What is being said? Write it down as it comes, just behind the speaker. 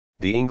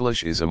The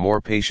English is a more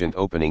patient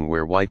opening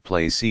where white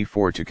plays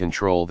c4 to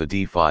control the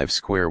d5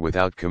 square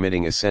without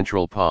committing a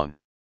central pawn.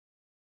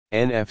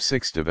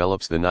 Nf6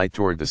 develops the knight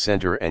toward the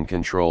center and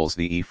controls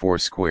the e4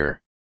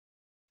 square.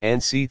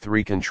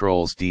 Nc3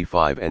 controls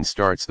d5 and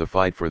starts the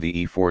fight for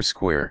the e4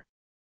 square.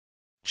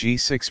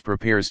 G6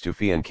 prepares to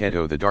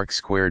fianchetto the dark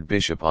squared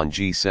bishop on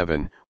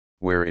g7,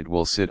 where it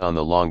will sit on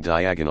the long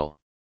diagonal.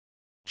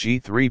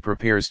 G3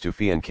 prepares to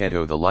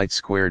fianchetto the light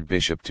squared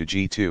bishop to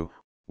g2,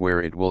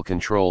 where it will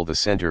control the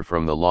center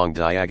from the long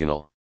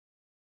diagonal.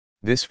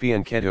 This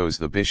fianchettos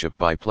the bishop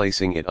by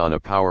placing it on a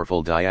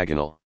powerful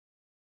diagonal.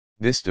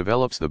 This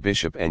develops the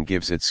bishop and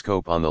gives it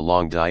scope on the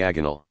long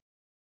diagonal.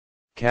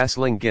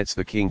 Castling gets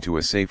the king to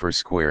a safer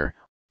square,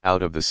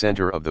 out of the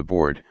center of the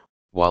board,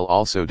 while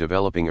also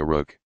developing a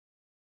rook.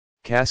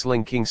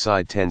 Castling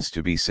kingside tends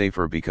to be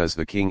safer because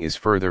the king is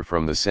further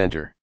from the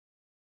center.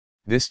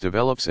 This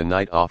develops a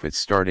knight off its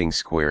starting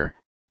square,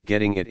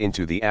 getting it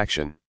into the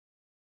action.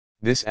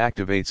 This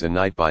activates a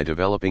knight by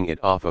developing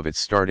it off of its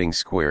starting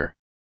square.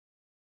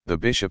 The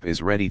bishop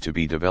is ready to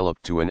be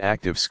developed to an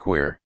active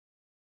square.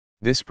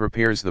 This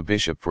prepares the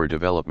bishop for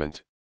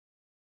development.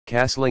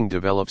 Castling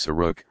develops a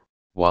rook,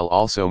 while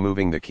also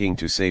moving the king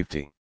to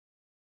safety.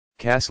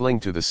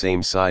 Castling to the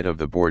same side of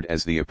the board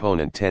as the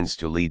opponent tends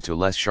to lead to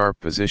less sharp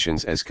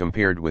positions as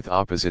compared with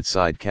opposite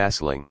side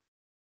castling.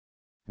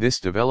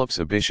 This develops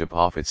a bishop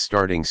off its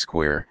starting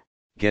square,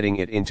 getting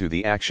it into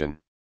the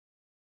action.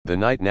 The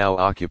knight now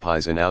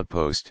occupies an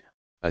outpost,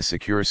 a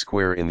secure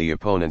square in the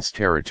opponent's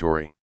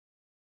territory.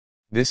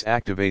 This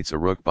activates a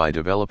rook by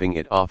developing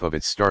it off of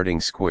its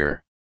starting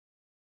square.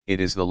 It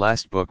is the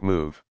last book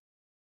move.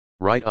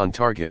 Right on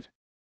target.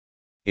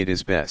 It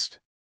is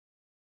best.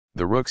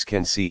 The rooks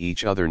can see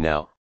each other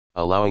now,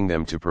 allowing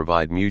them to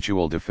provide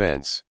mutual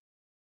defense.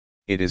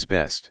 It is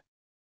best.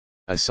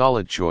 A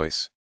solid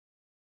choice.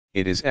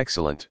 It is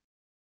excellent.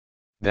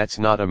 That's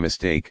not a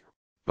mistake,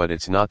 but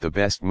it's not the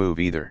best move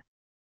either.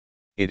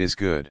 It is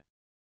good.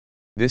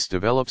 This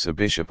develops a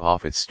bishop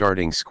off its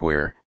starting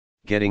square,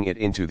 getting it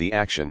into the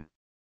action.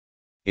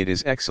 It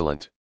is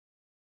excellent.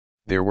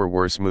 There were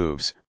worse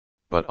moves,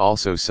 but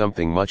also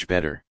something much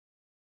better.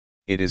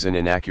 It is an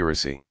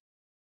inaccuracy.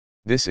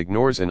 This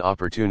ignores an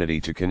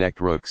opportunity to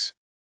connect rooks.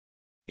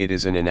 It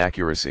is an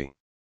inaccuracy.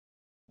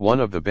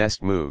 One of the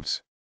best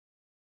moves.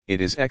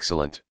 It is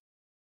excellent.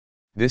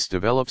 This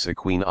develops a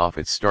queen off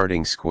its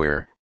starting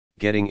square,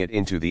 getting it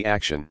into the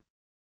action.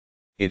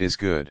 It is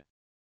good.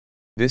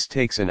 This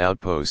takes an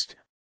outpost,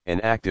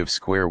 an active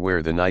square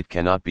where the knight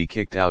cannot be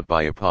kicked out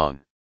by a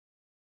pawn.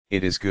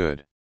 It is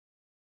good.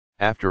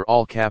 After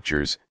all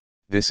captures,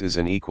 this is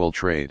an equal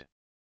trade.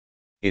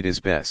 It is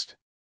best.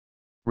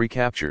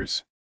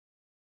 Recaptures.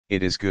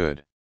 It is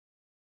good.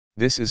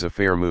 This is a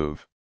fair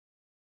move.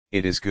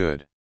 It is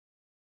good.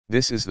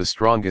 This is the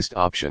strongest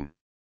option.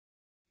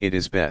 It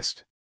is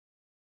best.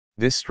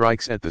 This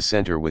strikes at the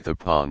center with a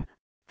pawn,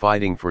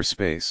 fighting for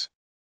space.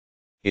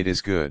 It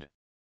is good.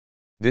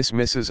 This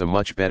misses a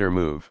much better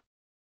move.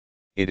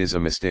 It is a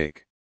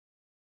mistake.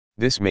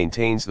 This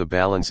maintains the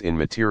balance in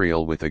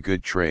material with a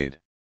good trade.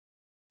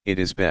 It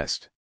is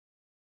best.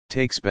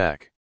 Takes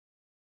back.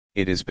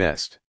 It is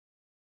best.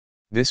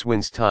 This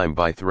wins time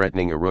by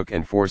threatening a rook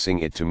and forcing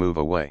it to move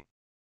away.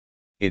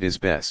 It is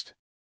best.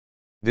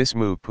 This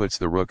move puts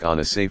the rook on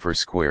a safer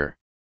square.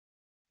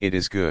 It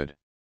is good.